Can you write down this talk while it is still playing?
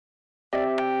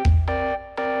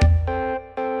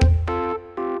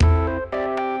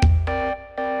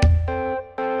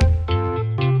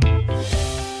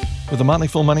With a Motley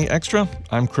Fool Money Extra,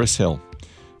 I'm Chris Hill.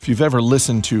 If you've ever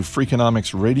listened to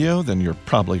Freakonomics radio, then you're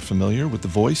probably familiar with the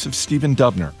voice of Stephen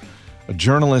Dubner. A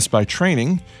journalist by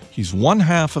training, he's one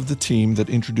half of the team that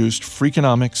introduced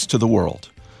Freakonomics to the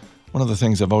world. One of the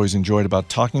things I've always enjoyed about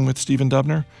talking with Stephen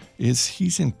Dubner is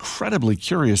he's incredibly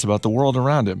curious about the world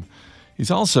around him.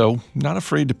 He's also not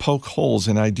afraid to poke holes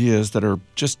in ideas that are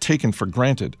just taken for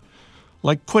granted.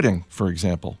 Like quitting, for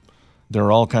example. There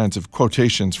are all kinds of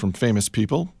quotations from famous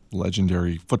people,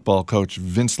 legendary football coach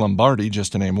Vince Lombardi,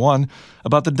 just to name one,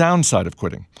 about the downside of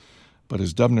quitting. But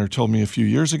as Dubner told me a few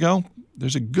years ago,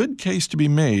 there's a good case to be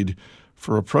made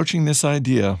for approaching this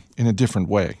idea in a different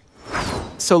way.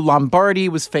 So Lombardi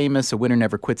was famous, a winner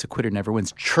never quits, a quitter never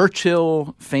wins.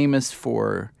 Churchill, famous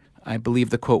for, I believe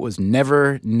the quote was,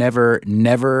 never, never,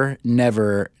 never,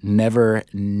 never, never,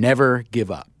 never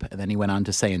give up. And then he went on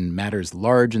to say, in matters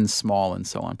large and small and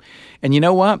so on. And you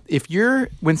know what? If you're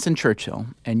Winston Churchill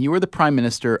and you are the prime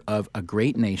minister of a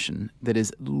great nation that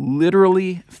is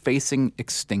literally facing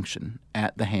extinction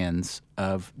at the hands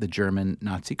of the German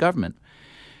Nazi government,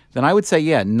 then I would say,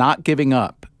 yeah, not giving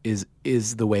up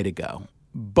is the way to go.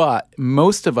 But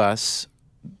most of us,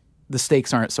 the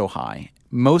stakes aren't so high.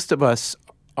 Most of us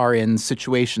are in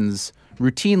situations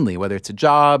routinely, whether it's a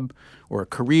job or a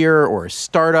career or a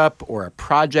startup or a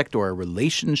project or a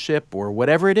relationship or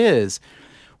whatever it is,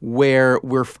 where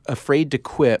we're afraid to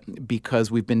quit because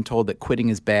we've been told that quitting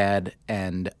is bad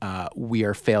and we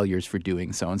are failures for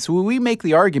doing so. And so we make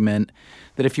the argument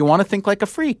that if you want to think like a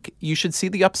freak, you should see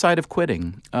the upside of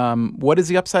quitting. What is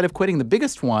the upside of quitting? The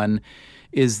biggest one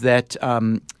is that,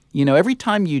 every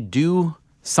time you do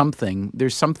something,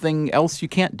 there's something else you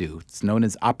can't do. It's known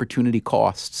as opportunity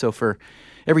cost. So for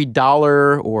every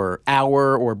dollar or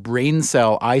hour or brain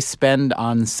cell I spend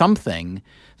on something,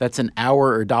 that's an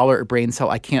hour or dollar or brain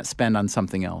cell I can't spend on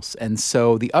something else. And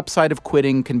so the upside of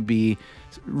quitting can be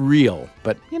real.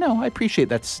 But, I appreciate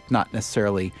that's not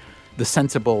necessarily the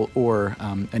sensible or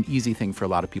an easy thing for a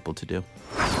lot of people to do.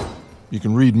 You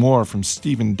can read more from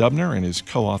Stephen Dubner and his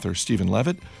co-author Stephen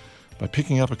Levitt by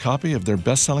picking up a copy of their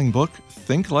best-selling book,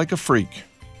 Think Like a Freak.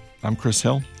 I'm Chris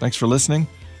Hill. Thanks for listening.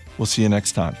 We'll see you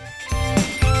next time.